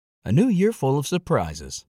A new year full of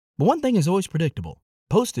surprises. But one thing is always predictable.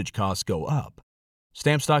 Postage costs go up.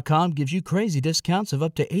 Stamps.com gives you crazy discounts of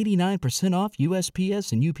up to 89% off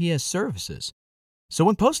USPS and UPS services. So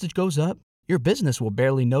when postage goes up, your business will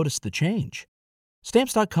barely notice the change.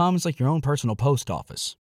 Stamps.com is like your own personal post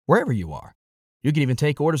office, wherever you are. You can even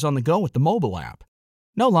take orders on the go with the mobile app.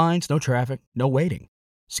 No lines, no traffic, no waiting.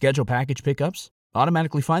 Schedule package pickups,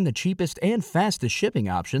 automatically find the cheapest and fastest shipping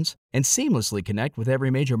options, and seamlessly connect with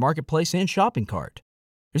every major marketplace and shopping cart.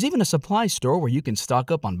 There's even a supply store where you can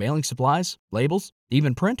stock up on mailing supplies, labels,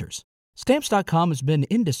 even printers. Stamps.com has been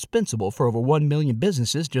indispensable for over 1 million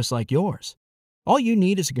businesses just like yours. All you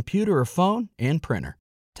need is a computer or phone and printer.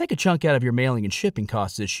 Take a chunk out of your mailing and shipping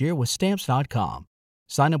costs this year with Stamps.com.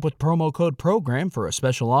 Sign up with promo code PROGRAM for a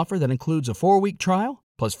special offer that includes a 4-week trial,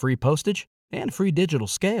 plus free postage and free digital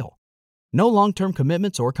scale. No long-term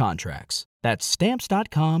commitments or contracts. That's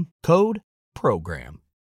Stamps.com, code PROGRAM.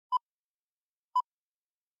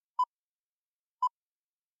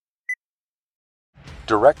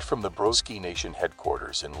 Direct from the Broski Nation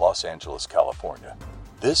headquarters in Los Angeles, California,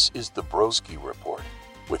 this is the Broski Report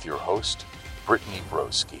with your host, Brittany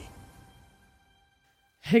Broski.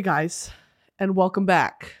 Hey guys, and welcome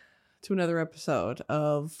back to another episode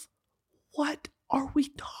of What Are We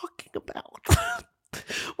Talking About?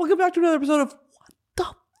 Welcome back to another episode of What the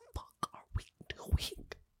Fuck Are We Doing?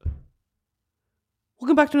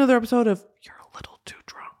 Welcome back to another episode of You're a Little Too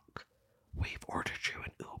Drunk. We've ordered you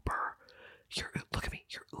an Uber. Look at me,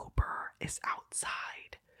 your Uber is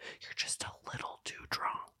outside. You're just a little too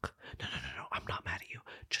drunk. No, I'm not mad at you.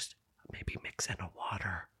 Just maybe mix in a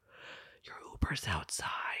water. Your Uber's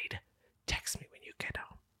outside. Text me when you get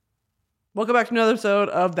home. Welcome back to another episode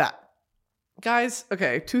of that. Guys,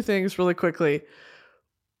 okay, 2 things really quickly.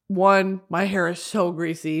 1, my hair is so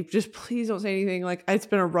greasy. Just please don't say anything. Like, it's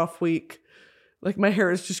been a rough week. Like, my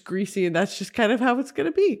hair is just greasy, and that's just kind of how it's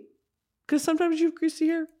going to be. Because sometimes you have greasy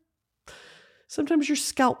hair. Sometimes your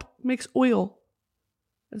scalp makes oil.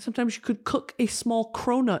 And sometimes you could cook a small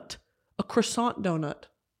cronut, a croissant donut,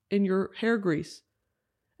 in your hair grease.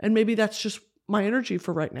 And maybe that's just my energy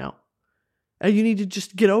for right now. And you need to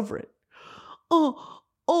just get over it.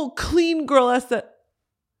 Oh, clean girl, that's that.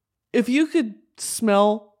 If you could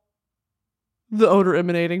smell the odor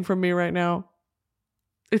emanating from me right now,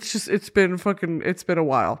 it's been a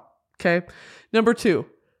while. Okay. Number 2,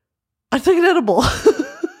 I took an edible.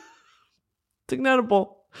 Took an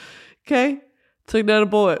edible. Okay. Took an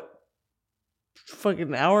edible at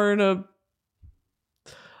fucking hour and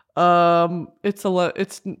it's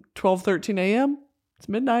 12:13 a.m. It's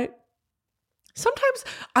midnight. Sometimes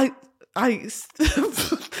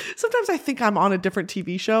sometimes I think I'm on a different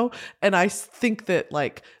TV show, and I think that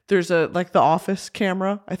like there's the Office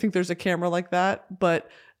camera. I think there's a camera like that, but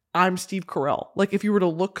I'm Steve Carell. Like if you were to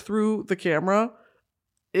look through the camera,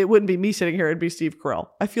 it wouldn't be me sitting here. It'd be Steve Carell.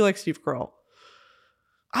 I feel like Steve Carell.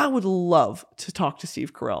 I would love to talk to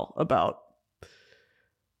Steve Carell about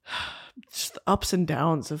just the ups and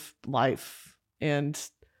downs of life, and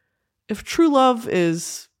if true love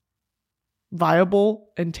is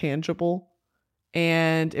viable and tangible,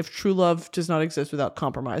 and if true love does not exist without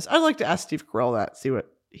compromise. I'd like to ask Steve Carell that, see what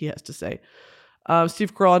he has to say.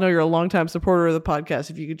 Steve Carell, I know you're a longtime supporter of the podcast.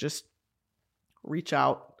 If you could just reach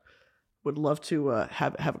out, would love to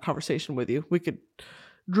have a conversation with you. We could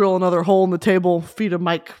drill another hole in the table, feed a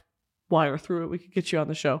mic wire through it. We could get you on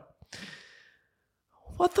the show.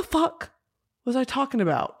 What the fuck was I talking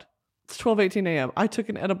about? It's 12:18 a.m. I took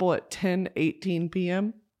an edible at 10:18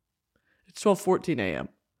 p.m. It's 12:14 a.m.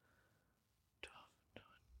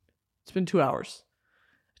 It's been 2 hours.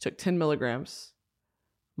 I took 10 milligrams.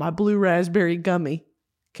 My blue raspberry gummy,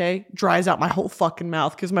 okay, dries out my whole fucking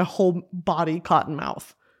mouth because my whole body cotton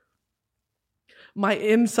mouth. My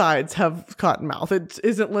insides have cotton mouth. It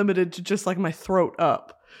isn't limited to just like my throat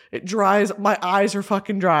up. It dries. My eyes are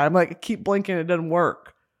fucking dry. I'm like, I keep blinking. It doesn't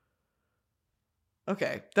work.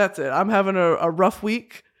 Okay, that's it. I'm having a rough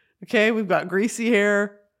week. Okay, we've got greasy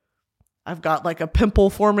hair. I've got like a pimple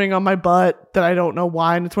forming on my butt that I don't know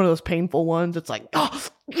why. And it's one of those painful ones. It's like,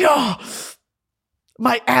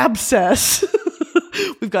 my abscess.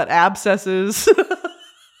 We've got abscesses.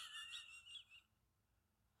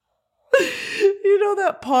 You know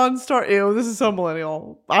that Pawn Star? Ew, this is so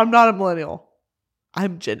millennial. I'm not a millennial.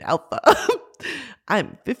 I'm Gen Alpha.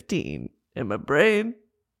 I'm 15 in my brain.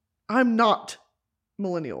 I'm not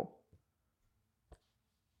millennial.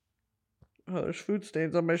 Oh, there's food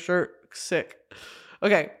stains on my shirt. Sick.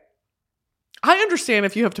 Okay. I understand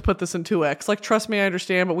if you have to put this in 2x. Like, trust me, I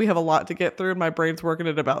understand, but we have a lot to get through. My brain's working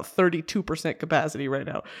at about 32% capacity right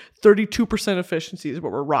now. 32% efficiency is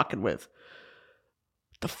what we're rocking with.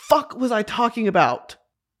 The fuck was I talking about?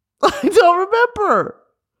 I don't remember.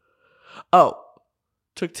 Oh,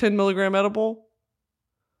 took 10 milligram edible.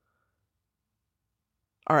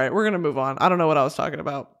 All right, we're going to move on. I don't know what I was talking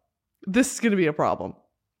about. This is going to be a problem.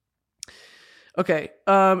 Okay,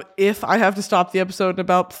 if I have to stop the episode in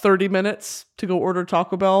about 30 minutes to go order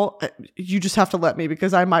Taco Bell, you just have to let me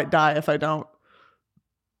because I might die if I don't.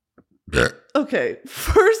 Okay,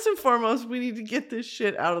 first and foremost, we need to get this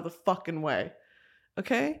shit out of the fucking way.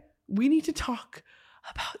 Okay? We need to talk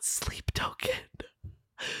about Sleep Token.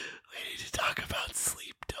 We need to talk about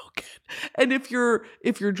Sleep Token. And if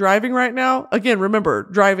you're driving right now, again, remember,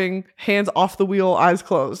 driving, hands off the wheel, eyes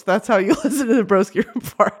closed. That's how you listen to the Broski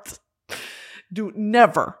Report. Do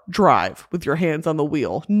never drive with your hands on the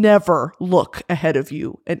wheel. Never look ahead of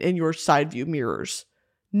you and in your side view mirrors.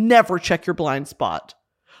 Never check your blind spot.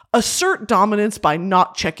 Assert dominance by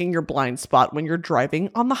not checking your blind spot when you're driving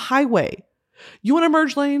on the highway. You want to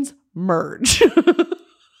merge lanes? Merge.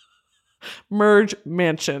 Merge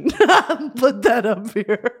mansion. Put that up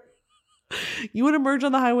here. You want to merge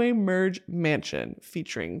on the highway? Merge mansion.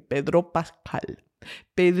 Featuring Pedro Pascal.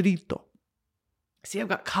 Pedrito. See, I've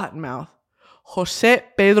got cotton mouth. Jose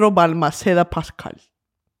Pedro Balmaceda Pascal.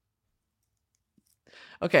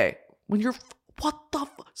 Okay, when you're... What the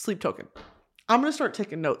Sleep Token. I'm going to start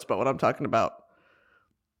taking notes about what I'm talking about.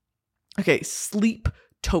 Okay, Sleep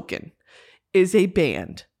Token is a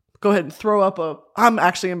band. Go ahead and throw up a... I'm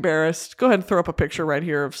actually embarrassed. Go ahead and throw up a picture right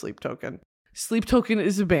here of Sleep Token. Sleep Token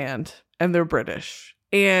is a band, and they're British.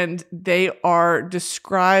 And they are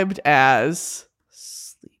described as...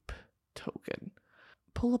 Sleep Token.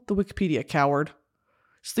 Pull up the Wikipedia, coward.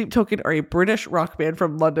 Sleep Token are a British rock band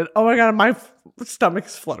from London. Oh my god, my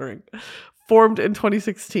stomach's fluttering. Formed in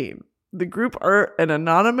 2016. The group are an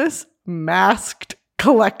anonymous, masked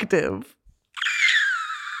collective.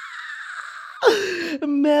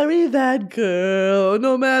 Marry that girl,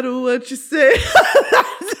 no matter what you say.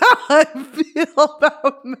 That's how I feel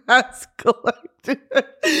about Mask Collective.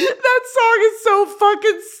 That song is so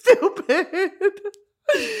fucking stupid.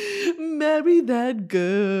 Marry that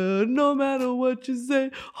girl, no matter what you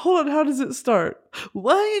say. Hold on, how does it start?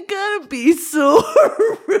 Why you gotta be so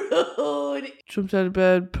rude? Jumped out of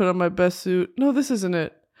bed, put on my best suit. No, this isn't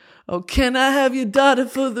it. Oh, can I have your daughter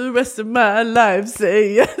for the rest of my life?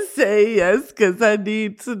 Say yes, cause I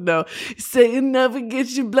need to know. You say you never get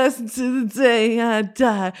your blessing to the day I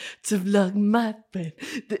die. Tough luck, my friend.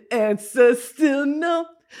 The answer's still no.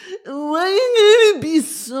 Why you gonna be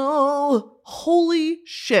so... Holy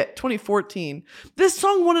shit, 2014. This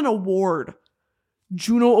song won an award.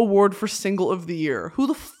 Juno Award for Single of the Year. Who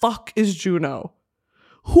the fuck is Juno?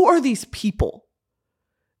 Who are these people?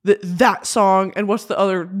 That song, and what's the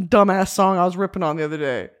other dumbass song I was ripping on the other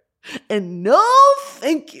day? And no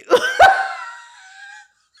thank you.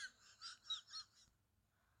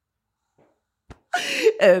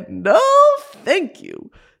 And no thank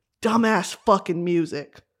you. Dumbass fucking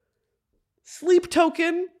music. Sleep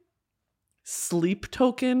Token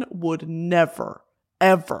would never,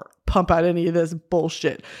 ever pump out any of this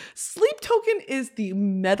bullshit. Sleep Token is the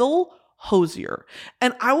metal hosier.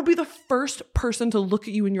 And I will be the first person to look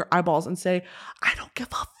at you in your eyeballs and say, I don't give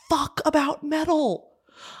a fuck about metal.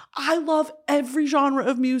 I love every genre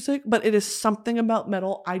of music, but it is something about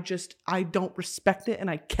metal. I don't respect it and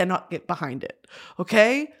I cannot get behind it.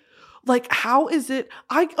 Okay? Like, how is it?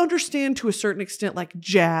 I understand to a certain extent, like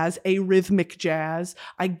jazz, arrhythmic jazz.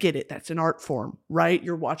 I get it. That's an art form, right?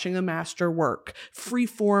 You're watching a master work.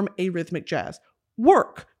 Freeform arrhythmic jazz.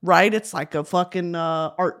 Work, right? It's like a fucking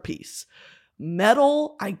art piece.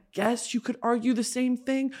 Metal, I guess you could argue the same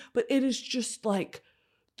thing, but it is just like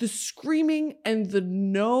the screaming and the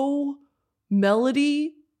no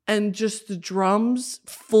melody and just the drums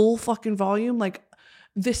full fucking volume. Like,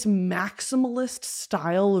 this maximalist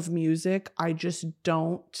style of music, I just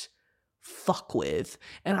don't fuck with.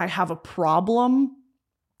 And I have a problem.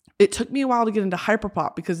 It took me a while to get into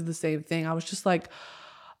hyperpop because of the same thing. I was just like,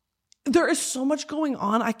 there is so much going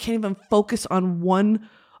on. I can't even focus on one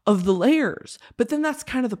of the layers. But then that's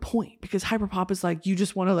kind of the point, because hyperpop is like, you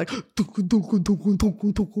just want to like, and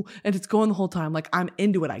it's going the whole time. Like, I'm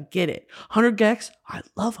into it. I get it. 100 gecs. I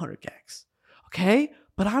love 100 gecs. Okay.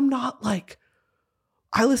 But I'm not like,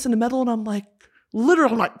 I listen to metal and I'm like,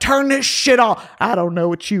 literally, I'm like, turn this shit off. I don't know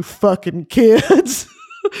what you fucking kids.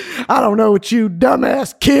 I don't know what you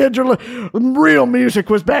dumbass kids are. Real music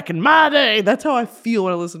was back in my day. That's how I feel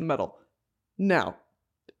when I listen to metal. Now,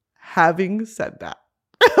 having said that,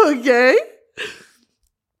 okay,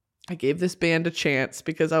 I gave this band a chance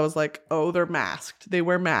because I was like, oh, they're masked. They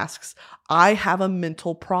wear masks. I have a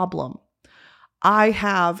mental problem. I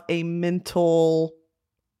have a mental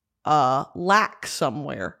lack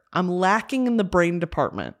somewhere. I'm lacking in the brain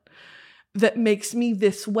department that makes me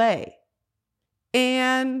this way.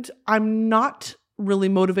 And I'm not really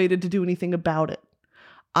motivated to do anything about it.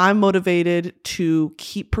 I'm motivated to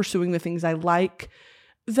keep pursuing the things I like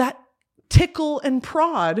that tickle and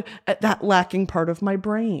prod at that lacking part of my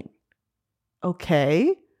brain.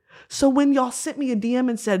 Okay? So when y'all sent me a DM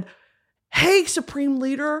and said, hey, Supreme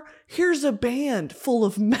Leader, here's a band full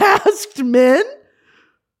of masked men,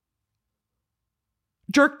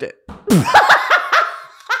 jerked it.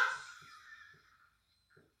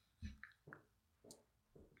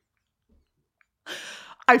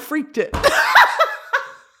 I freaked it.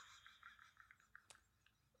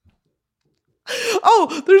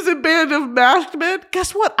 Oh, there's a band of masked men.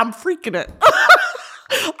 Guess what? I'm freaking it.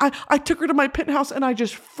 I took her to my penthouse and I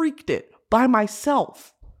just freaked it by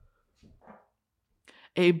myself.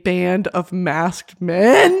 A band of masked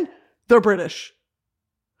men. They're British.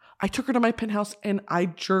 I took her to my penthouse and I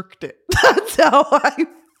jerked it. That's how I feel.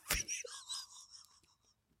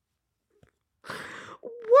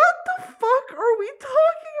 What the fuck are we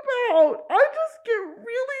talking about? I just get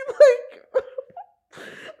really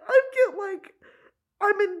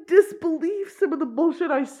I'm in disbelief some of the bullshit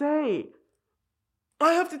I say.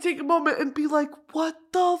 I have to take a moment and be like, what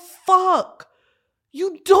the fuck?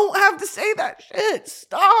 You don't have to say that shit.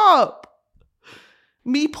 Stop.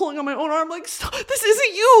 Me pulling on my own arm like, stop. This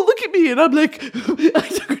isn't you. Look at me. And I'm like, I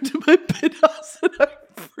took her to my penthouse and I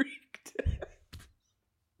freaked it.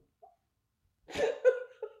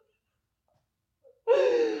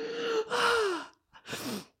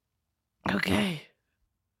 Okay.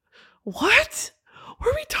 What? What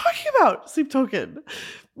are we talking about? Sleep Token.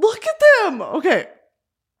 Look at them. Okay.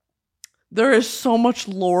 There is so much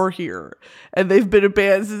lore here. And they've been a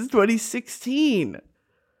band since 2016.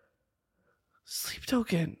 Sleep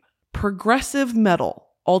Token. Progressive metal,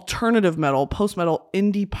 alternative metal, post-metal,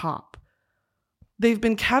 indie pop. They've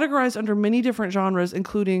been categorized under many different genres,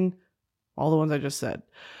 including all the ones I just said.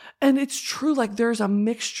 And it's true, like there's a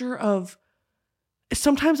mixture of,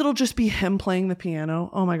 sometimes it'll just be him playing the piano.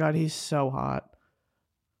 Oh my God, he's so hot.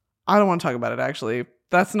 I don't want to talk about it, actually.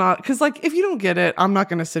 That's not, because like, if you don't get it, I'm not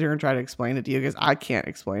going to sit here and try to explain it to you because I can't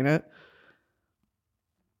explain it.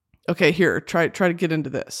 Okay, here, try to get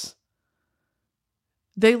into this.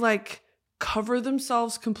 They like cover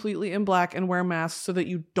themselves completely in black and wear masks so that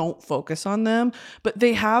you don't focus on them. But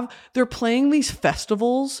they're playing these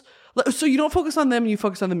festivals. So you don't focus on them and you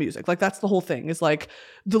focus on the music. Like that's the whole thing is like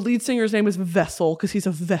the lead singer's name is Vessel because he's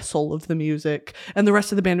a vessel of the music. And the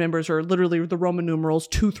rest of the band members are literally the Roman numerals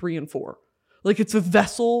 2, 3, and 4. Like it's a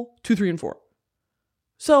vessel 2, 3, and 4.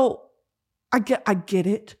 So I get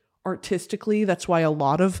it artistically. That's why a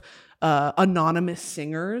lot of anonymous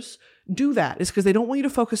singers do that, is because they don't want you to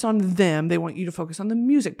focus on them. They want you to focus on the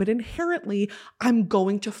music. But inherently, I'm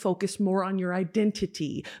going to focus more on your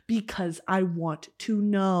identity because I want to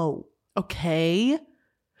know. Okay?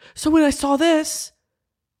 So when I saw this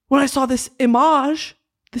image,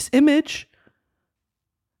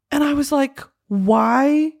 and I was like,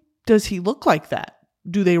 why does he look like that?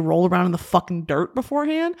 Do they roll around in the fucking dirt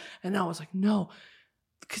beforehand? And I was like, no,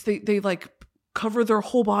 because they like cover their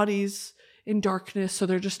whole bodies in darkness, so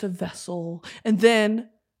they're just a vessel. And then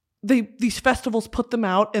these festivals put them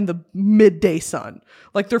out in the midday sun.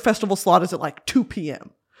 Like their festival slot is at like 2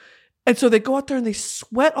 p.m. And so they go out there and they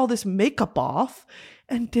sweat all this makeup off.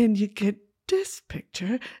 And then you get this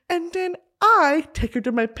picture. And then I take her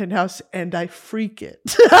to my penthouse and I freak it.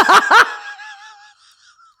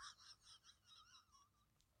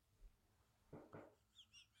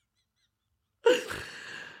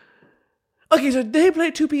 Okay, so they play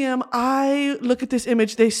at 2 p.m. I look at this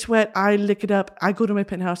image, they sweat, I lick it up, I go to my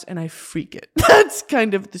penthouse and I freak it. That's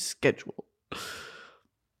kind of the schedule.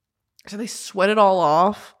 So they sweat it all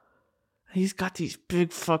off. He's got these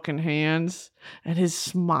big fucking hands and his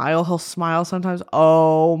smile, he'll smile sometimes.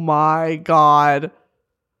 Oh my God.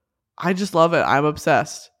 I just love it. I'm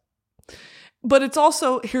obsessed. But it's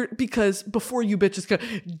also here because before you bitches go,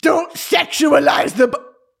 don't sexualize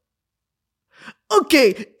the... Okay,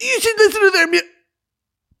 you should listen to their music.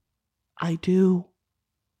 I do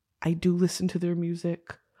listen to their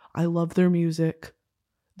music. I love their music.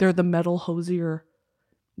 They're the metal hosier.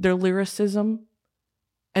 Their lyricism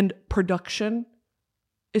and production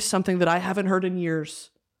is something that I haven't heard in years.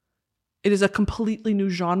 It is a completely new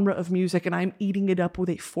genre of music, and I'm eating it up with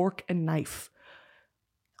a fork and knife.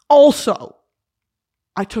 Also,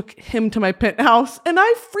 I took him to my penthouse, and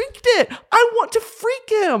I freaked it. I want to freak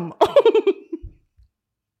him.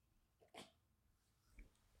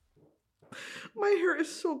 My hair is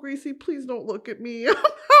so greasy. Please don't look at me. I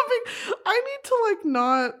need to like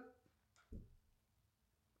not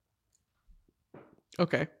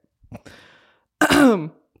Okay.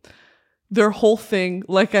 Their whole thing,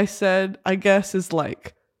 like I said, I guess is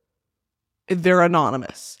like they're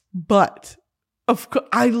anonymous. But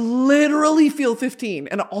I literally feel 15,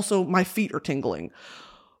 and also my feet are tingling.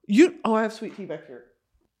 I have sweet tea back here.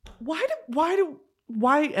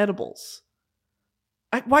 Why edibles?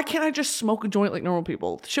 Why can't I just smoke a joint like normal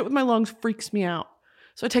people? The shit with my lungs freaks me out.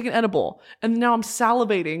 So I take an edible, and now I'm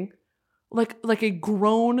salivating like a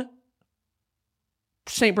grown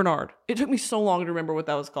Saint Bernard. It took me so long to remember what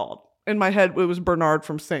that was called. In my head, it was Bernard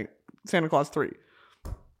from Santa Claus 3.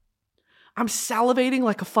 I'm salivating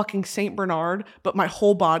like a fucking Saint Bernard, but my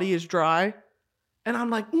whole body is dry. And I'm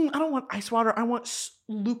like, I don't want ice water. I want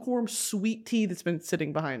lukewarm sweet tea that's been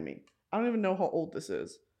sitting behind me. I don't even know how old this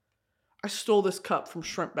is. I stole this cup from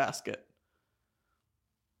Shrimp Basket.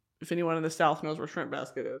 If anyone in the South knows where Shrimp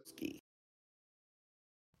Basket is.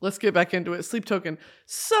 Let's get back into it. Sleep Token.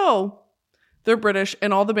 So, they're British,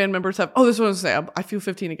 and all the band members have... Oh, this is what I was going to say. I feel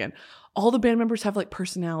 15 again. All the band members have, like,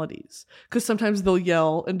 personalities. Because sometimes they'll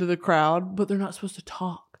yell into the crowd, but they're not supposed to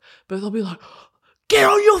talk. But they'll be like, get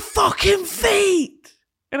on your fucking feet!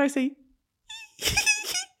 And I say...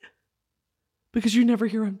 because you never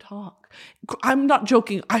hear him talk. I'm not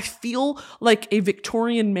joking. I feel like a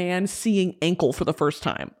Victorian man seeing ankle for the first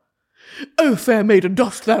time. Oh, fair maiden,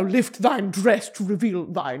 dost thou lift thine dress to reveal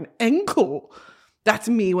thine ankle? That's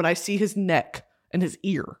me when I see his neck and his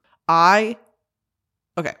ear.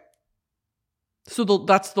 Okay. So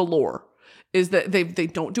that's the lore. Is that they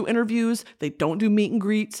don't do interviews, they don't do meet and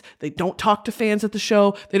greets, they don't talk to fans at the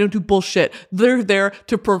show, they don't do bullshit. They're there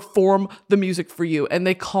to perform the music for you, and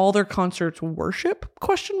they call their concerts worship? ?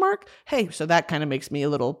 Hey, so that kind of makes me a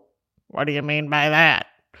little, what do you mean by that?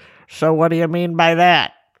 So what do you mean by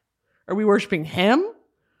that? Are we worshiping him?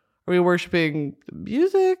 Are we worshiping the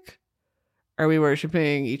music? Are we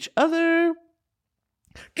worshiping each other?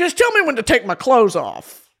 Just tell me when to take my clothes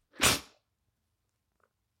off.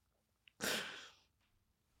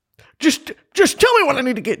 Just tell me when I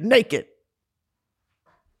need to get naked.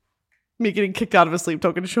 Me getting kicked out of a Sleep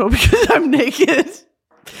Token show because I'm naked.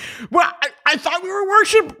 Well, I thought we were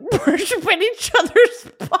worshiping each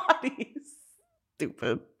other's bodies.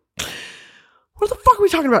 Stupid. What the fuck are we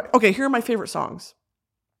talking about? Okay, here are my favorite songs.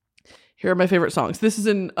 This is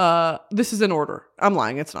in order. I'm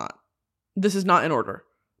lying, it's not. This is not in order,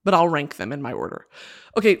 but I'll rank them in my order.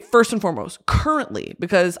 Okay, first and foremost, currently,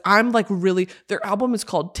 because I'm like really, their album is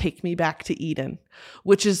called Take Me Back to Eden,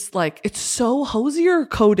 which is like, it's so Hozier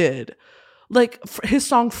coded. Like his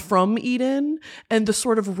song From Eden and the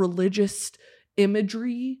sort of religious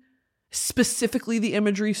imagery, specifically the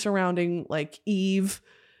imagery surrounding like Eve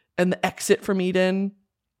and the exit from Eden.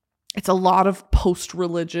 It's a lot of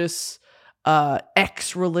post-religious,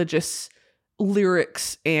 ex-religious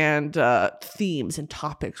lyrics and themes and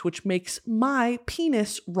topics, which makes my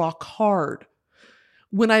penis rock hard.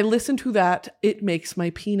 When I listen to that, it makes my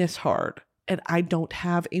penis hard, and I don't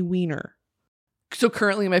have a wiener. So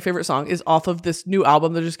currently my favorite song is off of this new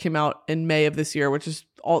album that just came out in May of this year, which is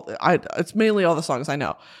it's mainly all the songs I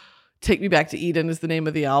know. Take Me Back to Eden is the name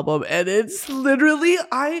of the album, and it's literally,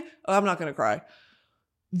 I'm not going to cry.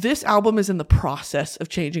 This album is in the process of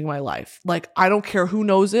changing my life. Like, I don't care who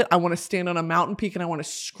knows it. I want to stand on a mountain peak and I want to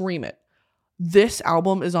scream it. This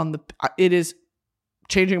album is it is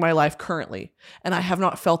changing my life currently. And I have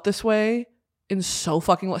not felt this way in so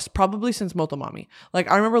fucking long, probably since Motomami. Like,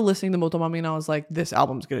 I remember listening to Motomami and I was like, this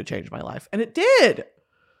album's going to change my life. And it did.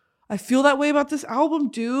 I feel that way about this album,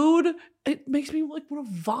 dude. It makes me like want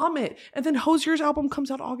to vomit. And then Hozier's album comes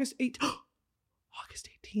out August 18th. August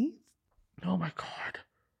 18th? Oh my God.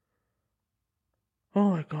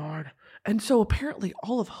 Oh my God. And so apparently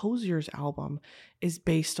all of Hozier's album is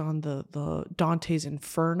based on the Dante's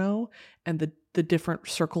Inferno and the different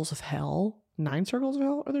circles of hell. 9 circles of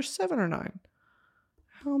hell? Or there's 7 or 9?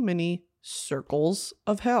 How many circles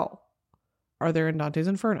of hell are there in Dante's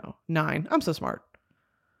Inferno? 9. I'm so smart.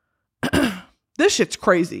 This shit's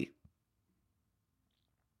crazy.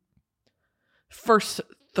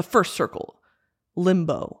 The first circle,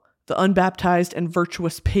 limbo. The unbaptized and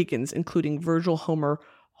virtuous pagans, including Virgil, Homer,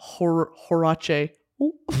 Horace,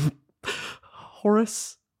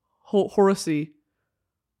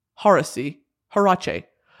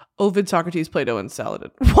 Ovid, Socrates, Plato, and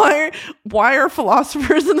Saladin. Why are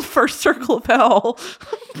philosophers in the first circle of hell?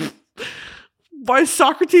 Why is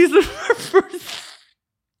Socrates the first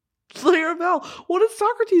layer of hell? What did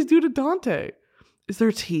Socrates do to Dante? Is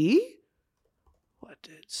there tea? What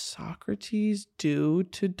did Socrates do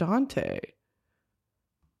to Dante?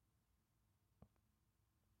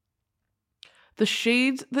 The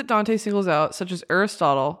shades that Dante singles out, such as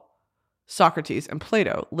Aristotle, Socrates and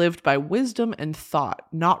Plato lived by wisdom and thought,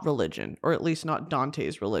 not religion, or at least not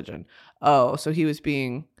Dante's religion. Oh, so he was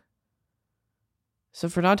being... So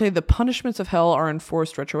for Dante, the punishments of hell are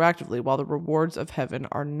enforced retroactively, while the rewards of heaven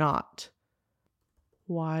are not.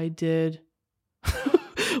 Why did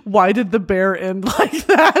the bear end like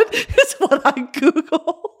that? Is what I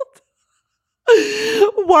Googled.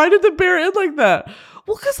 Why did the bear end like that?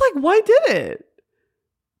 Well, because, like, why did it?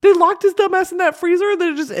 They locked his dumbass in that freezer and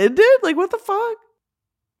then it just ended? Like, what the fuck?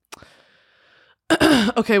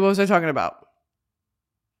 Okay, what was I talking about?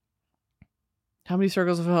 How many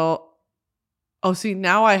circles of hell? Oh, see,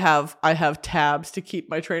 now I have tabs to keep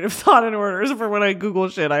my train of thought in order. So for when I Google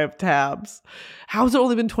shit, I have tabs. How's it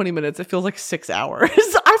only been 20 minutes? It feels like 6 hours.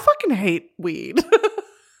 I fucking hate weed.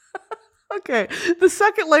 Okay, the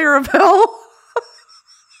second layer of hell.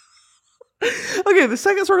 Okay, the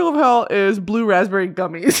second circle of hell is blue raspberry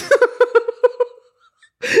gummies.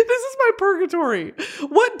 This is my purgatory.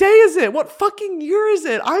 What day is it? What fucking year is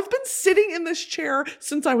it? I've been sitting in this chair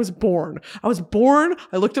since I was born. I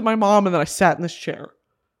looked at my mom, and then I sat in this chair.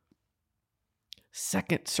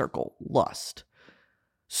 Second circle, lust.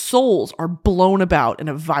 Souls are blown about in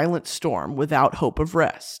a violent storm without hope of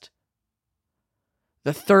rest.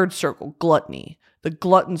 The third circle, gluttony. The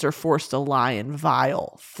gluttons are forced to lie in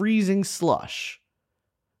vile, freezing slush.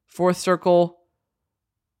 Fourth circle,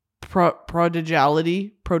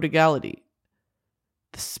 prodigality.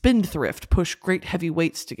 The spendthrift push great heavy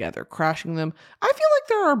weights together, crashing them. I feel like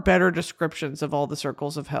there are better descriptions of all the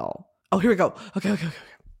circles of hell. Oh, here we go. Okay.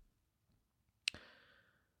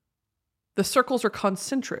 The circles are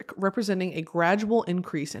concentric, representing a gradual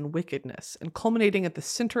increase in wickedness and culminating at the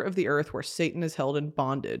center of the earth where Satan is held in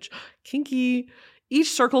bondage. Kinky. Each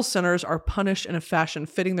circle's sinners are punished in a fashion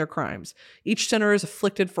fitting their crimes. Each sinner is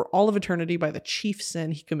afflicted for all of eternity by the chief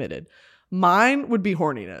sin he committed. Mine would be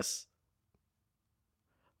horniness.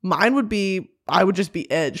 Mine would be, I would just be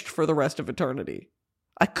edged for the rest of eternity.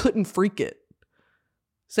 I couldn't freak it.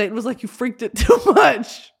 Satan was like, you freaked it too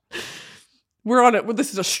much. We're on it.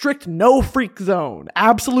 This is a strict no freak zone.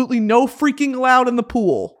 Absolutely no freaking allowed in the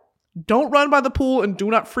pool. Don't run by the pool and do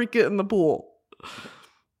not freak it in the pool.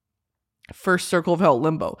 First circle of hell,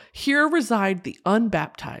 limbo. Here reside the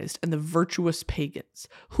unbaptized and the virtuous pagans,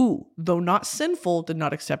 who, though not sinful, did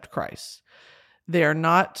not accept Christ. They are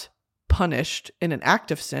not punished in an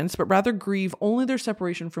active sense, but rather grieve only their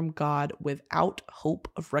separation from God without hope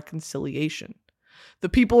of reconciliation. The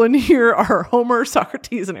people in here are Homer,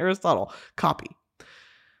 Socrates, and Aristotle. Copy.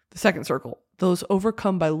 The second circle. Those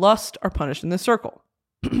overcome by lust are punished in this circle.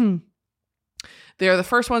 They are the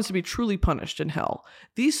first ones to be truly punished in hell.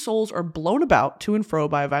 These souls are blown about to and fro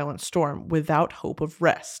by a violent storm without hope of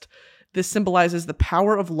rest. This symbolizes the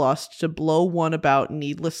power of lust to blow one about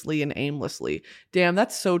needlessly and aimlessly. Damn,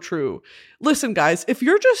 that's so true. Listen, guys, if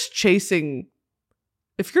you're chasing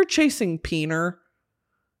peener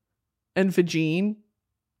and vagine,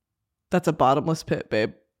 that's a bottomless pit,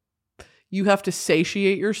 babe. You have to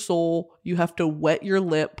satiate your soul. You have to wet your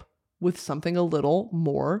lip with something a little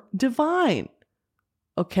more divine.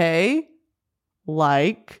 Okay?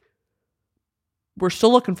 Like, we're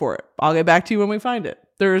still looking for it. I'll get back to you when we find it.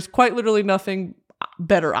 There's quite literally nothing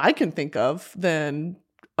better I can think of than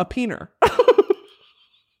a peener.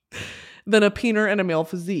 Than a peener and a male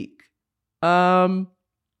physique. If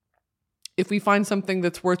we find something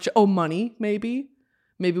that's worth... money, maybe.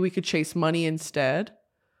 Maybe we could chase money instead.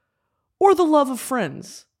 Or the love of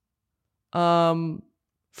friends. Solid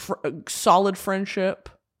friendship.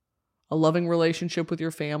 A loving relationship with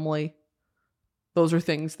your family. Those are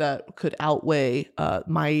things that could outweigh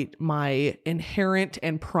my inherent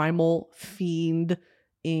and primal fiending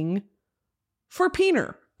for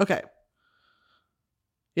peener. Okay.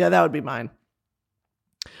 Yeah, that would be mine.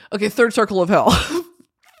 Okay, third circle of hell.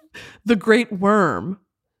 The great worm,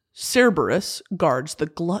 Cerberus, guards the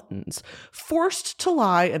gluttons, forced to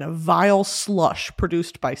lie in a vile slush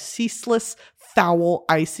produced by ceaseless, foul,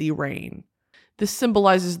 icy rain. This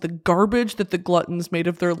symbolizes the garbage that the gluttons made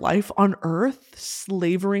of their life on earth,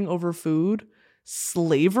 slavering over food.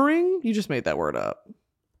 Slavering? You just made that word up.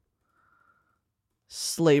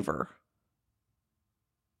 Slaver.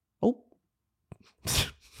 Oh.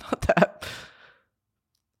 Not that.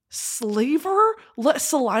 Slaver? Let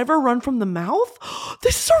saliva run from the mouth?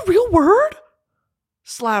 This is a real word?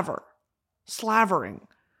 Slaver. Slavering.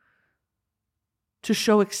 To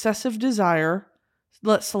show excessive desire,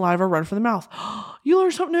 let saliva run from the mouth. You learn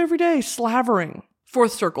something every day. Slavering.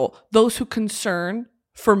 Fourth circle. Those whose concern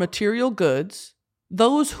for material goods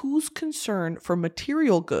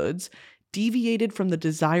deviated from the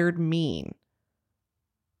desired mean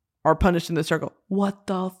are punished in this circle. What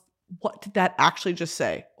the What did that actually just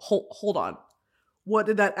say? Hold on. What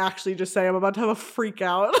did that actually just say? I'm about to have a freak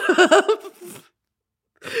out.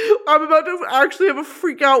 I'm about to actually have a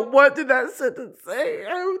freak out. What did that sentence say?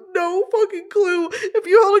 I have no fucking clue. If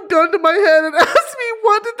you held a gun to my head and asked me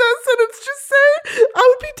what did that sentence just say, I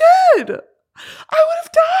would be dead. I would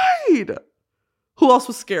have died. Who else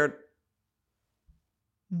was scared?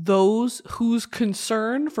 Those whose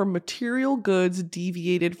concern for material goods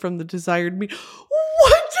deviated from the desired mean.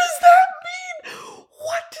 What does that mean?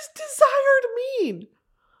 What does desired mean?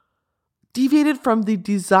 Deviated from the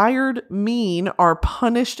desired mean are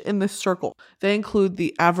punished in this circle. They include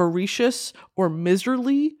the avaricious or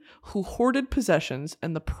miserly who hoarded possessions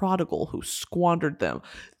and the prodigal who squandered them.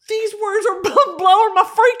 These words are blowing my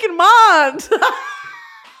freaking mind.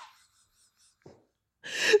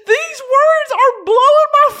 These words are blowing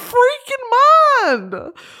my freaking mind.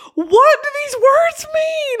 What do these words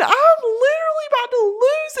mean? I'm literally about to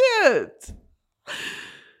lose it.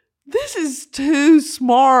 This is too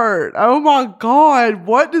smart. Oh my God.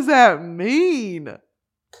 What does that mean?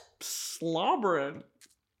 Slavering.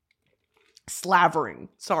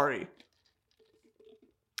 Sorry.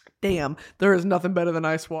 Damn. There is nothing better than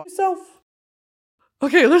ice water.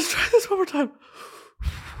 Okay, let's try this one more time.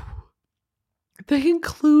 They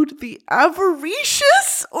include the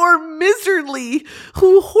avaricious or miserly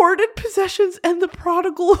who hoarded possessions and the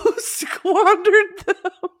prodigal who squandered them.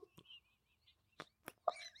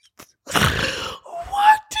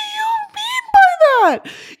 What do you mean by that?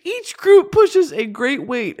 Each group pushes a great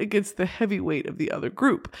weight against the heavy weight of the other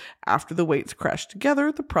group. After the weights crash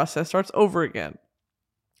together, the process starts over again.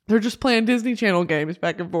 They're just playing Disney Channel games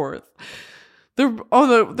back and forth.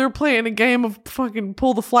 They're playing a game of fucking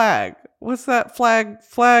pull the flag. What's that flag?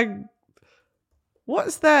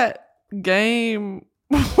 What's that game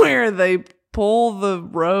where they pull the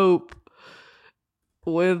rope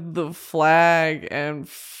with the flag and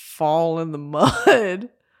fall in the mud?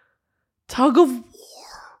 Tug of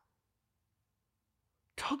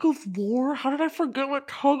war? How did I forget what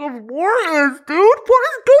tug of war is, dude? What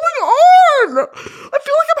is going on? I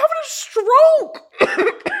feel like I'm having a stroke.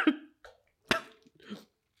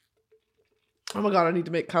 Oh my God, I need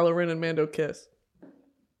to make Kylo Ren and Mando kiss.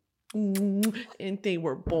 And they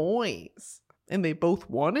were boys. And they both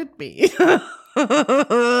wanted me.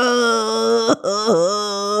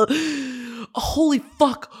 Holy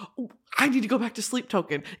fuck. I need to go back to Sleep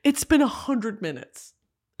Token. It's been 100 minutes.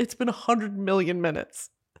 It's been 100 million minutes.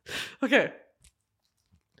 Okay.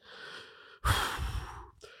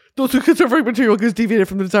 Those who conserve material goods deviated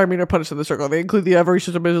from the desired mean are punished in the circle. They include the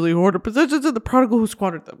avaricious or miserly who hoarded possessions and the prodigal who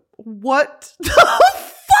squandered them. What the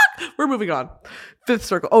fuck? We're moving on. Fifth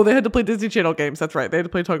circle. Oh, they had to play Disney Channel games. That's right. They had to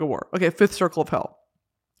play tug of war. Okay, fifth circle of hell.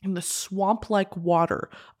 In the swamp-like water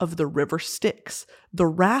of the river Styx, the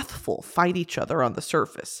wrathful fight each other on the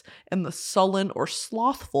surface, and the sullen or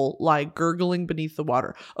slothful lie gurgling beneath the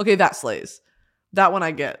water. Okay, that slays. That one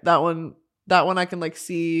I get. That one I can like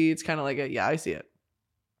see. It's kind of like yeah, I see it.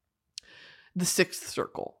 The sixth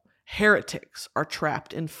circle. Heretics are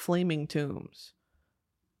trapped in flaming tombs.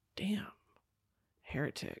 Damn.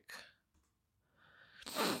 Heretic.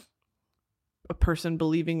 A person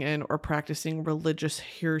believing in or practicing religious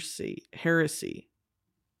heresy.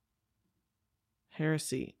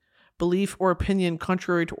 Belief or opinion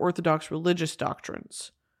contrary to orthodox religious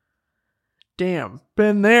doctrines. Damn.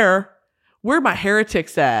 Been there. Where my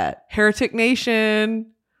heretics at? Heretic Nation.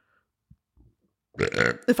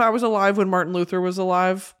 If I was alive when Martin Luther was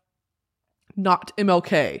alive, not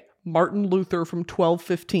MLK, Martin Luther from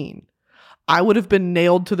 1215, I would have been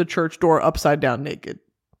nailed to the church door upside down naked.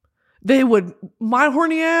 They would have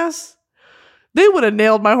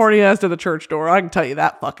nailed my horny ass to the church door. I can tell you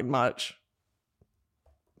that fucking much.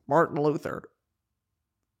 Martin Luther.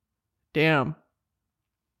 Damn.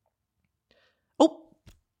 Oh.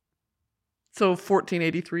 So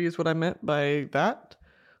 1483 is what I meant by that.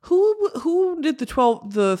 Who did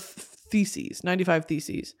the theses? 95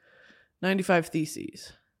 theses. 95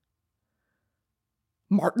 theses.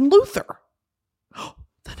 Martin Luther.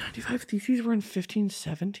 The 95 theses were in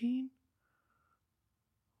 1517?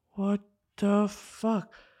 What the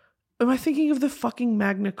fuck? Am I thinking of the fucking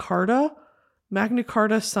Magna Carta? Magna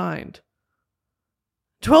Carta signed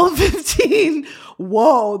 1215.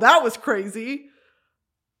 Whoa, that was crazy.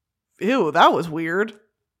 Ew, that was weird.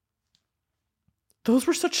 Those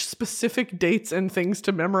were such specific dates and things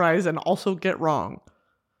to memorize and also get wrong.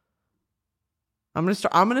 I'm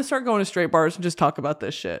gonna start going to straight bars and just talk about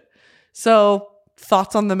this shit. So,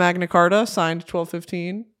 thoughts on the Magna Carta signed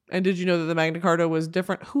 1215? And did you know that the Magna Carta was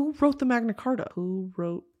different? Who wrote the Magna Carta? Who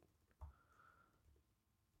wrote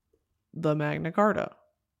the Magna Carta?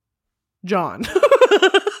 John.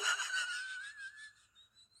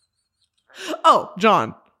 Oh,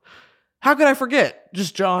 John. How could I forget?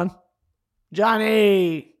 Just John.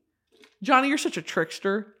 Johnny. Johnny, you're such a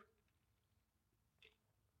trickster.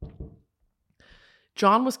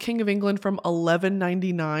 John was king of England from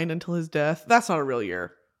 1199 until his death. That's not a real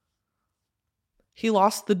year. He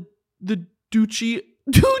lost the duchy.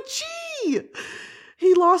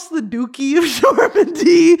 He lost the duchy of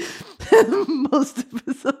Normandy and most of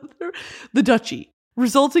his other, the duchy,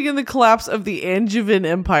 resulting in the collapse of the Angevin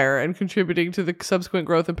Empire and contributing to the subsequent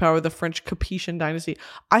growth and power of the French Capetian dynasty.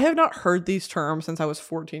 I have not heard these terms since I was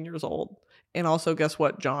 14 years old. And also, guess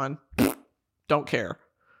what, John? Don't care.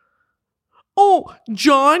 Oh,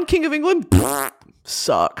 John, King of England?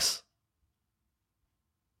 Sucks.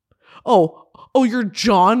 Oh, you're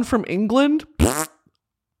John from England?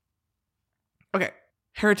 Okay.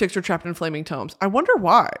 Heretics are trapped in flaming tomes. I wonder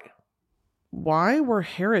why. Why were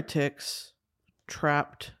heretics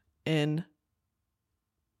trapped in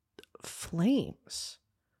flames?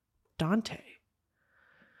 Dante.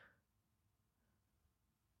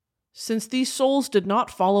 Since these souls did not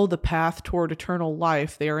follow the path toward eternal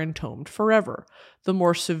life, they are entombed forever. The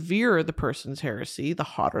more severe the person's heresy, the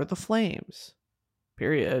hotter the flames.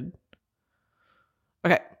 Period.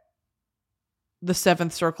 Okay. The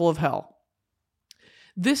seventh circle of hell.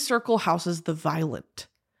 This circle houses the violent.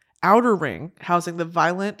 Outer ring, housing the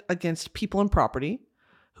violent against people and property,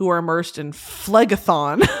 who are immersed in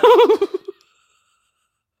phlegathon.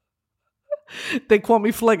 They call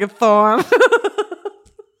me phlegathon.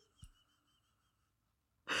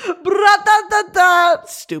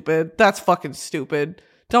 Stupid. That's fucking stupid.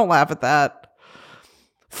 Don't laugh at that.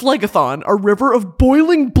 Phlegathon, a river of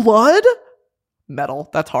boiling blood? Metal.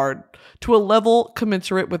 That's hard. To a level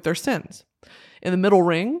commensurate with their sins. In the middle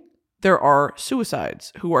ring, there are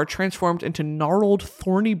suicides who are transformed into gnarled,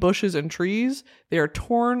 thorny bushes and trees. They are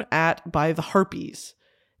torn at by the harpies.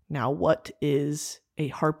 Now, what is a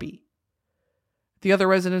harpy? The other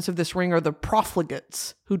residents of this ring are the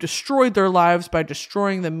profligates, who destroyed their lives by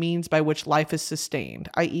destroying the means by which life is sustained,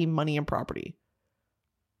 i.e. money and property.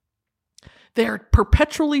 They are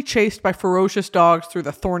perpetually chased by ferocious dogs through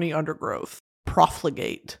the thorny undergrowth.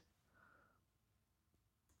 Profligate.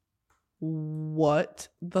 What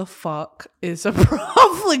the fuck is a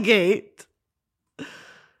profligate?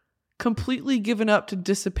 Completely given up to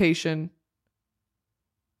dissipation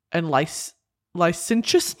and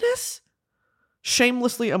licentiousness?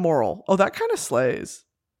 Shamelessly immoral. Oh, that kind of slays.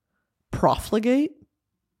 Profligate?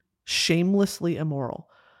 Shamelessly immoral.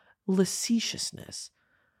 Licentiousness.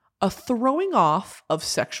 A throwing off of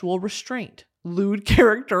sexual restraint, lewd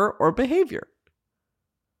character, or behavior.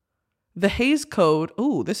 The Hays Code,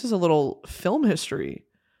 ooh, this is a little film history.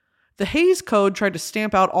 The Hays Code tried to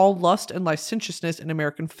stamp out all lust and licentiousness in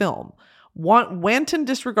American film. Wanton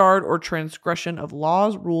disregard or transgression of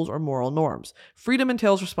laws, rules, or moral norms. Freedom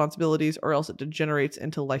entails responsibilities, or else it degenerates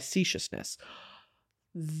into licentiousness.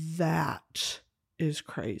 That is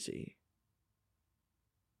crazy.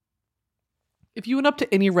 If you went up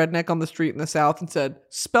to any redneck on the street in the South and said,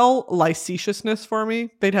 spell licentiousness for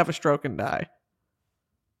me, they'd have a stroke and die.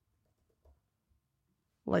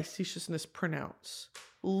 Licentiousness pronounce.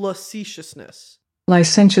 Licentiousness.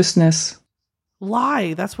 Licentiousness.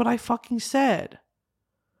 Lie. That's what I fucking said.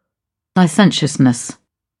 Licentiousness.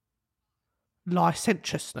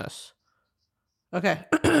 Licentiousness. Okay.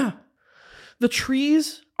 The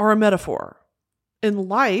trees are a metaphor. In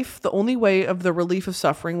life, the only way of the relief of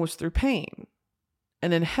suffering was through pain.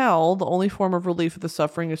 And in hell, the only form of relief of the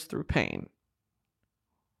suffering is through pain.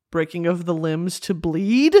 Breaking of the limbs to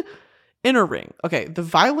bleed? Inner ring. Okay, the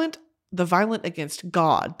violent against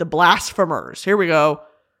God, the blasphemers. Here we go.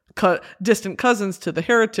 Distant cousins to the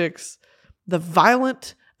heretics. The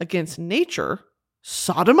violent against nature,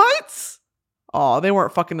 sodomites? Oh, they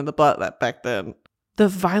weren't fucking in the butt that back then. The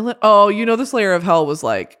violent, this layer of hell was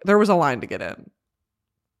like, there was a line to get in.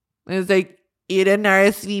 It was like, you didn't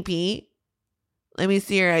RSVP? Let me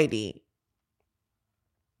see your ID.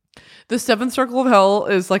 The seventh circle of hell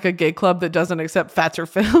is like a gay club that doesn't accept fats or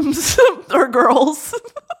femmes or girls.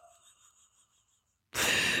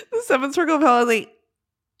 The seventh circle of hell is like,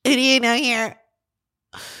 idiot out here.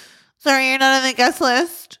 Sorry, you're not on the guest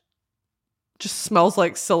list. Just smells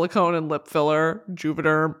like silicone and lip filler,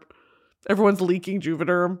 Juvederm. Everyone's leaking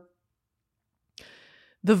Juvederm.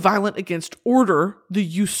 The violent against order, the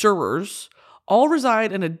usurers, all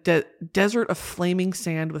reside in a desert of flaming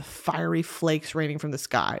sand with fiery flakes raining from the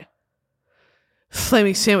sky.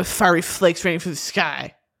 Flaming sand with fiery flakes raining from the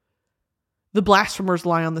sky. The blasphemers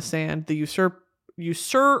lie on the sand. The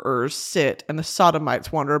usurers sit, and the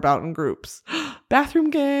sodomites wander about in groups.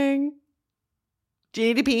 Bathroom gang. Do you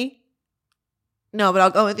need to pee? No, but I'll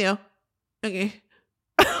go with you. Okay.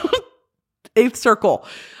 8th circle.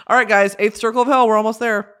 All right, guys. 8th circle of hell. We're almost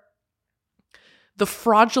there. The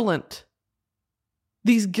fraudulent.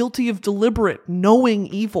 These guilty of deliberate, knowing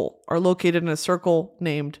evil are located in a circle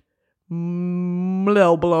named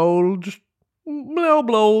Mlebolge.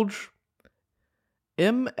 Mlebolge.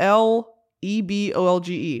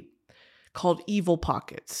 Mlebolge. Called evil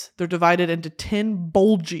pockets. They're divided into 10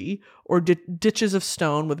 bolgi, or ditches of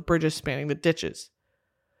stone with bridges spanning the ditches.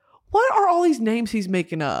 What are all these names he's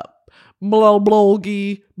making up?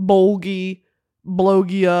 Mlebolge, Bolgi,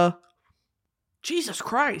 Blogia. Jesus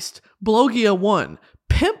Christ. Blogia 1.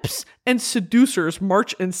 Pimps and seducers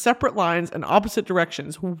march in separate lines in opposite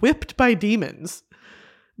directions, whipped by demons.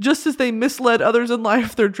 Just as they misled others in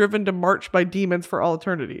life, they're driven to march by demons for all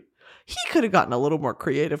eternity. He could have gotten a little more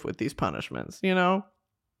creative with these punishments, you know?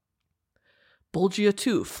 Bolgia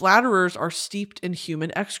 2. Flatterers are steeped in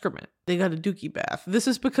human excrement. They got a dookie bath. This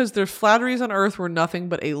is because their flatteries on earth were nothing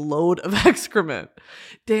but a load of excrement.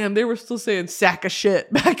 Damn, they were still saying sack of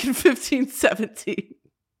shit back in 1517.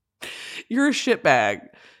 You're a shitbag.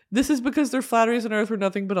 This is because their flatteries on earth were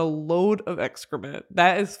nothing but a load of excrement.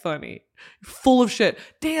 That is funny. Full of shit.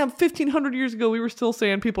 Damn, 1500 years ago, we were still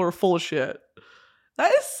saying people are full of shit.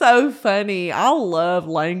 That is so funny. I love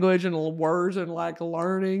language and words and like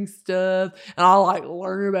learning stuff. And I like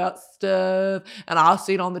learn about stuff. And I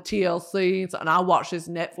see it on the TLC. And I watched this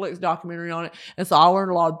Netflix documentary on it. And so I learned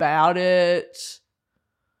a lot about it.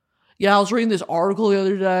 Yeah, I was reading this article the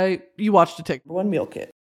other day. You watched it, take one meal kit.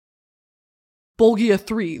 Bolgia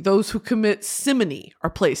 3. Those who commit simony are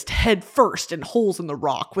placed head first in holes in the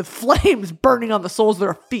rock with flames burning on the soles of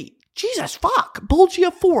their feet. Jesus fuck.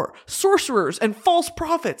 Bolgia 4. Sorcerers and false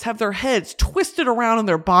prophets have their heads twisted around in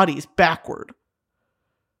their bodies backward.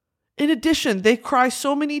 In addition, they cry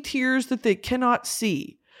so many tears that they cannot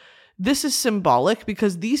see. This is symbolic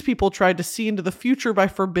because these people tried to see into the future by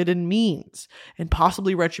forbidden means, and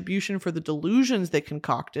possibly retribution for the delusions they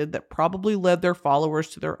concocted that probably led their followers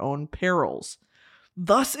to their own perils.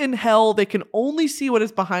 Thus in hell, they can only see what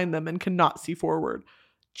is behind them and cannot see forward.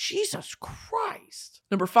 Jesus Christ.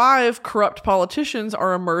 Number 5, corrupt politicians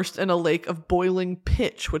are immersed in a lake of boiling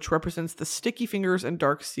pitch, which represents the sticky fingers and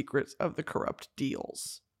dark secrets of the corrupt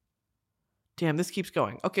deals. Damn, this keeps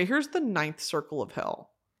going. Okay, here's the 9th circle of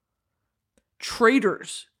hell.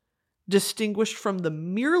 Traitors, distinguished from the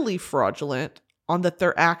merely fraudulent on that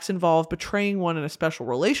their acts involve betraying one in a special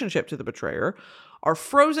relationship to the betrayer, are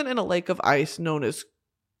frozen in a lake of ice known as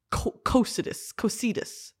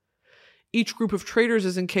Cocytus. Each group of traitors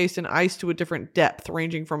is encased in ice to a different depth,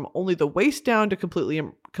 ranging from only the waist down to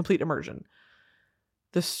complete immersion.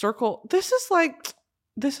 This is the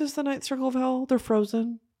 9th circle of hell. They're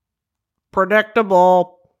frozen.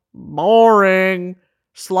 Predictable. Boring.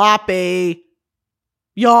 Sloppy.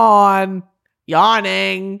 Yawning.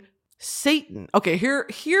 Satan. Okay,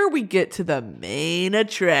 here we get to the main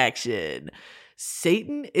attraction.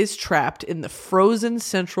 Satan is trapped in the frozen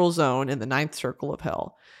central zone in the 9th circle of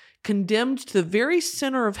hell. Condemned to the very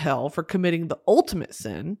center of hell for committing the ultimate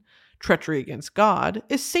sin, treachery against God,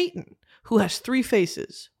 is Satan, who has 3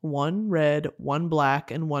 faces, one red, one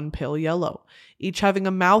black, and one pale yellow, each having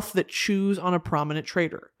a mouth that chews on a prominent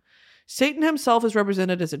traitor. Satan himself is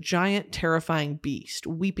represented as a giant, terrifying beast,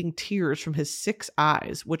 weeping tears from his 6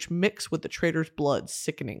 eyes, which mix with the traitor's blood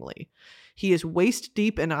sickeningly. He is waist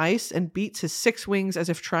deep in ice and beats his 6 wings as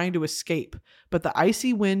if trying to escape, but the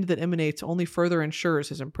icy wind that emanates only further ensures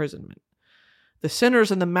his imprisonment. The sinners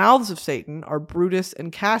in the mouths of Satan are Brutus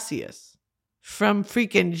and Cassius. From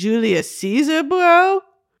freaking Julius Caesar, bro?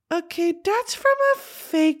 Okay, that's from a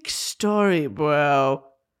fake story, bro.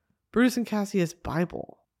 Brutus and Cassius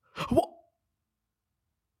Bible. What?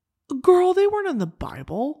 Girl, they weren't in the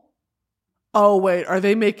Bible. Oh, wait, are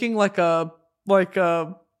they making like a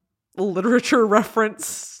literature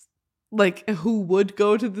reference, like who would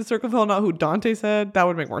go to the circle of hell, not who Dante said? That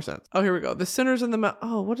would make more sense. Oh, here we go. The sinners in the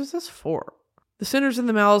what is this for? The sinners in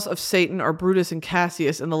the mouths of Satan are Brutus and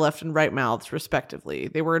Cassius in the left and right mouths, respectively.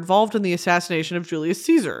 They were involved in the assassination of Julius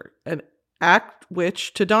Caesar, an act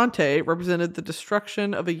which, to Dante, represented the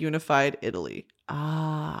destruction of a unified Italy.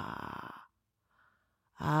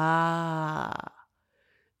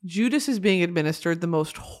 Judas is being administered the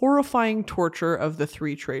most horrifying torture of the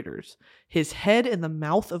 3 traitors, his head in the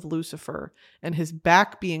mouth of Lucifer, and his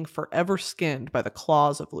back being forever skinned by the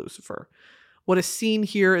claws of Lucifer. What is seen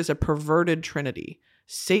here is a perverted trinity.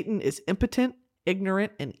 Satan is impotent,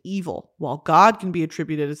 ignorant, and evil, while God can be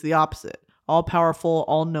attributed as the opposite, all-powerful,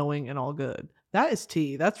 all-knowing, and all-good. That is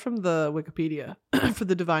tea. That's from the Wikipedia for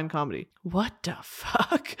the Divine Comedy. What the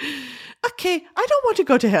fuck? Okay, I don't want to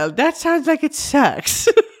go to hell. That sounds like it sucks.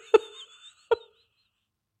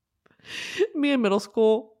 Me in middle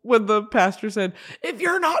school, when the pastor said, if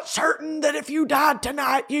you're not certain that if you died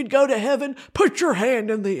tonight, you'd go to heaven, put your hand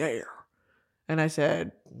in the air. And I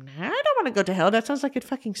said, I don't want to go to hell. That sounds like it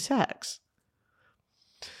fucking sucks.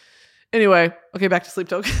 Anyway, okay, back to Sleep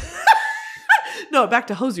Token. No, back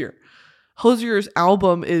to Hozier. Hozier's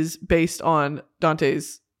album is based on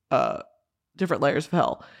Dante's Different Layers of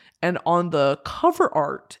Hell. And on the cover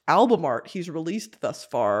art, album art he's released thus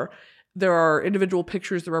far, there are individual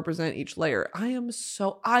pictures that represent each layer.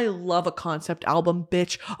 I love a concept album,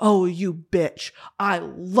 bitch. Oh, you bitch. I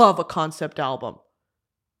love a concept album.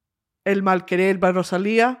 El Malquerer by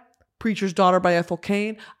Rosalía, Preacher's Daughter by Ethel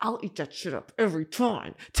Cain. I'll eat that shit up every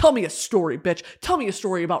time. Tell me a story, bitch. Tell me a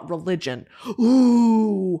story about religion.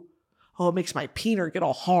 Ooh. Oh, it makes my peener get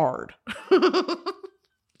all hard.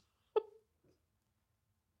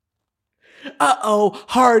 Uh-oh,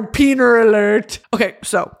 hard peener alert. Okay,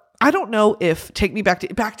 so I don't know if Take Me Back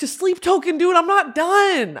to Sleep Token, dude. I'm not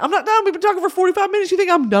done. We've been talking for 45 minutes. You think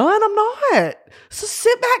I'm done? I'm not. So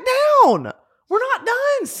sit back down. We're not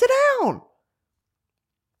done. Sit down.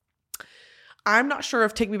 I'm not sure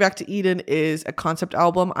if Take Me Back to Eden is a concept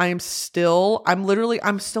album. I'm still in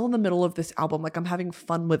the middle of this album. Like, I'm having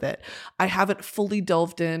fun with it. I haven't fully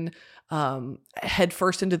delved in head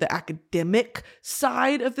first into the academic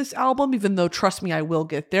side of this album, even though, trust me, I will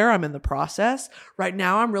get there. I'm in the process. Right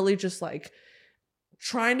now, I'm really just like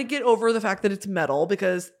trying to get over the fact that it's metal,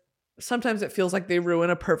 because sometimes it feels like they ruin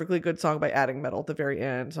a perfectly good song by adding metal at the very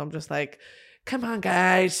end. So I'm just like, come on,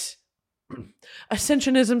 guys.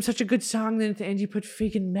 Ascensionism, such a good song, then at the end you put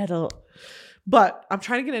freaking metal. But I'm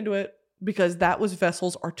trying to get into it because that was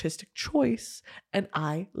Vessel's artistic choice, and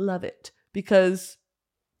I love it because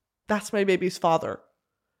that's my baby's father.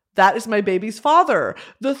 That is my baby's father.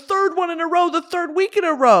 The third one in a row, the third week in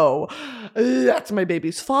a row. That's my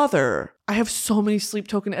baby's father. I have so many Sleep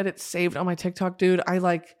Token edits saved on my TikTok, dude. I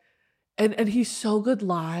like, and he's so good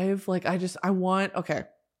live. Like, okay.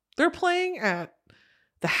 They're playing at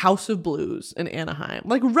the House of Blues in Anaheim.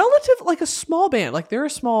 Like a small band. Like, they're a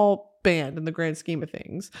small band in the grand scheme of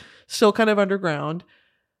things. Still kind of underground.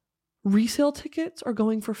 Resale tickets are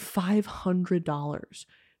going for $500.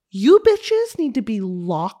 You bitches need to be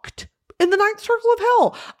locked in the ninth circle of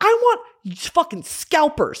hell. I want fucking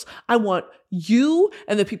scalpers. I want you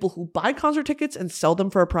and the people who buy concert tickets and sell them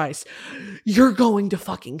for a price. You're going to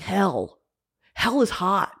fucking hell. Hell is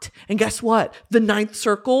hot. And guess what? The ninth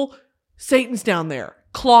circle, Satan's down there,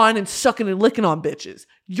 clawing and sucking and licking on bitches.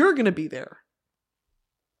 You're going to be there.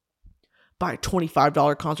 Buy a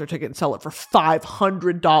 $25 concert ticket and sell it for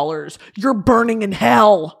 $500. You're burning in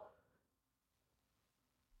hell.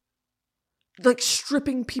 Like,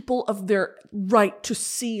 stripping people of their right to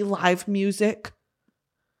see live music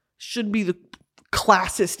should be the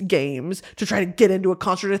classist games to try to get into a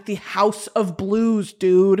concert at the House of Blues,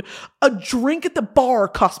 dude. A drink at the bar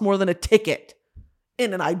costs more than a ticket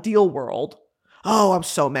in an ideal world. Oh, I'm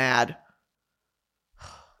so mad.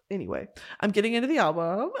 Anyway, I'm getting into the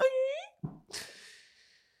album.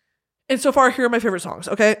 And so far, here are my favorite songs,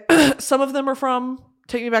 okay? Some of them are from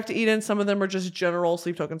Take Me Back to Eden. Some of them are just general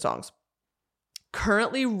Sleep Token songs.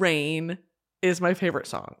 Currently, Rain is my favorite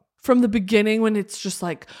song. From the beginning, when it's just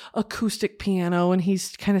like acoustic piano and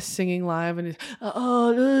he's kind of singing live and it's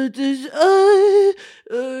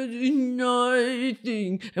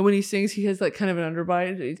nothing. And when he sings, he has like kind of an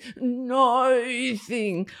underbite. It's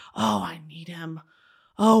nothing. Oh, I need him.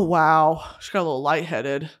 Oh, wow. She got a little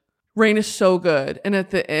lightheaded. Rain is so good. And at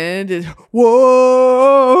the end is,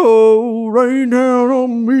 whoa, rain down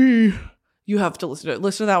on me. You have to listen to it.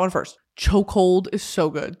 Listen to that one first. Chokehold is so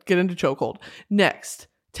good. Get into Chokehold. Next,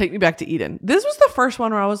 Take Me Back to Eden. This was the first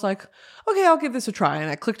one where I was like, okay, I'll give this a try.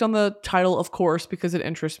 And I clicked on the title, of course, because it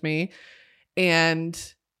interests me. And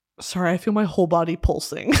sorry, I feel my whole body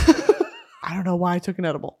pulsing. I don't know why I took an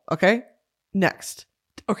edible. Okay. Next.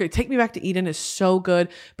 Okay, Take Me Back to Eden is so good.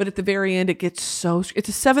 But at the very end, it's a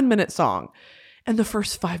 7-minute song. And the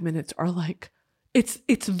first 5 minutes are like, it's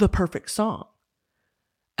the perfect song.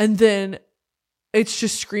 And then it's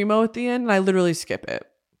just screamo at the end, and I literally skip it.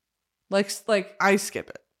 Like I skip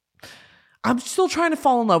it. I'm still trying to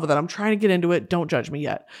fall in love with it. I'm trying to get into it. Don't judge me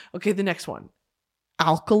yet. Okay, the next one.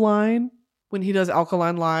 Alkaline. When he does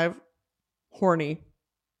Alkaline live, horny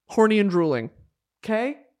and drooling.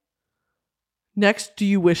 Okay? Next, Do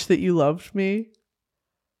You Wish That You Loved Me?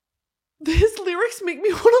 his lyrics make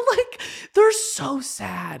me want to they're so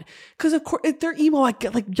sad. Because of course, if they're emo, I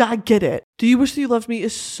get it. Do You Wish That You Loved Me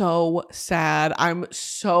is so sad. I'm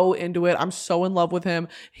so into it. I'm so in love with him.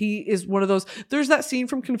 He is one of those, there's that scene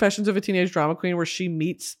from Confessions of a Teenage Drama Queen where she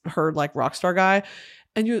meets her rock star guy.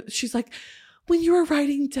 And she's like, when you were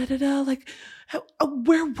writing da-da-da,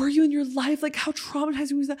 where were you in your life? How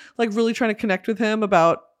traumatizing was that? Really trying to connect with him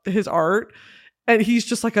about his art. And he's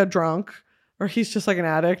just a drunk. Or he's just an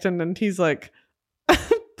addict, and then he's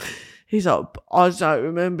he's all, I don't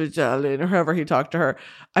remember, darling, or however he talked to her.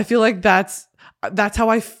 I feel like that's how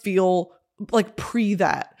I feel, pre-meeting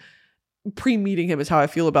him is how I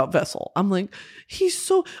feel about Vessel. I'm like, he's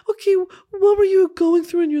so, okay, what were you going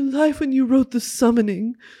through in your life when you wrote The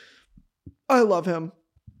Summoning? I love him.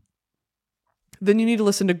 Then you need to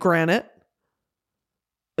listen to Granite.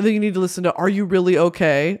 And then you need to listen to Are You Really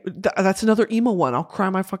Okay? That's another emo one. I'll cry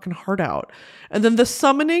my fucking heart out. And then The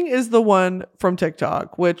Summoning is the one from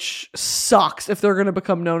TikTok, which sucks if they're going to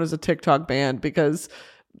become known as a TikTok band because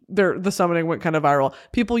The Summoning went kind of viral.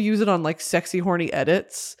 People use it on sexy, horny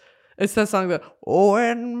edits. It's that song that, oh,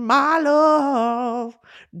 and my love,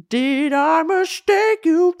 did I mistake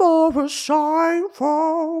you for a sign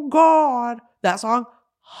from God? That song,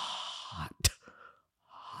 hot.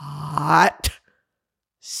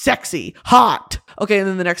 Sexy, hot. Okay, and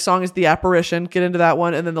then the next song is The Apparition. Get into that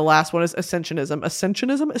one. And then the last one is Ascensionism.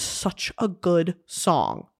 Ascensionism is such a good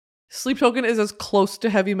song. Sleep Token is as close to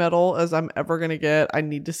heavy metal as I'm ever going to get. I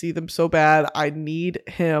need to see them so bad. I need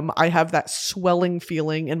him. I have that swelling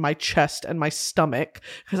feeling in my chest and my stomach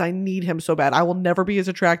because I need him so bad. I will never be as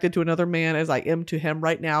attracted to another man as I am to him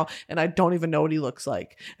right now. And I don't even know what he looks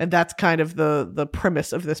like. And that's kind of the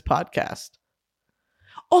premise of this podcast.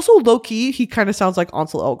 Also, low-key, he kind of sounds like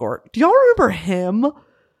Ansel Elgort. Do y'all remember him?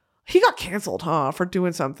 He got canceled, for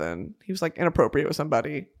doing something. He was inappropriate with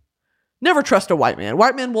somebody. Never trust a white man.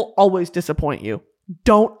 White men will always disappoint you.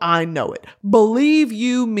 Don't I know it? Believe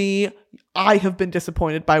you me, I have been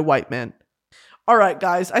disappointed by white men. All right,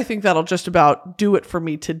 guys, I think that'll just about do it for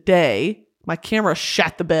me today. My camera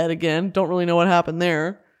shat the bed again. Don't really know what happened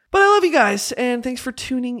there. But I love you guys, and thanks for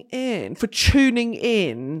tuning in.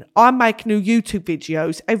 I make new YouTube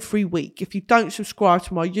videos every week. If you don't subscribe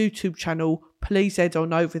to my YouTube channel, please head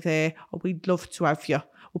on over there. We'd love to have you.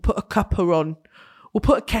 We'll put a cuppa on. We'll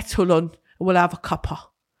put a kettle on, and we'll have a cuppa.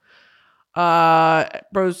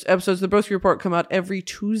 Episodes of the Broski Report come out every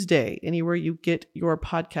Tuesday, anywhere you get your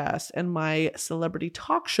podcast. And my celebrity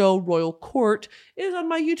talk show, Royal Court, is on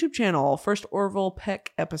my YouTube channel. First Orville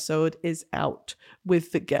Peck episode is out,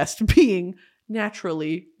 with the guest being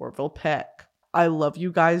naturally Orville Peck. I love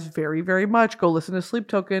you guys very, very much. Go listen to Sleep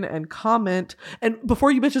Token and comment. And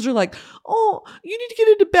before you bitches are like, oh, you need to get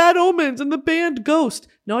into Bad Omens and the band Ghost.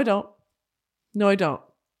 No, I don't.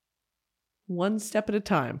 One step at a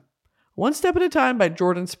time. One Step at a Time by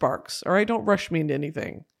Jordan Sparks. All right, don't rush me into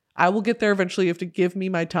anything. I will get there eventually. You have to give me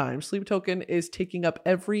my time. Sleep Token is taking up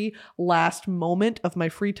every last moment of my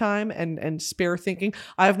free time and spare thinking.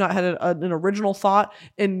 I have not had an original thought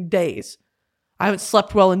in days. I haven't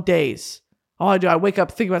slept well in days. All I do, I wake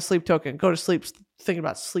up, think about Sleep Token, go to sleep, thinking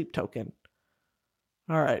about Sleep Token.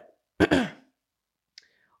 All right.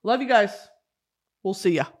 Love you guys. We'll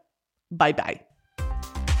see ya. Bye-bye.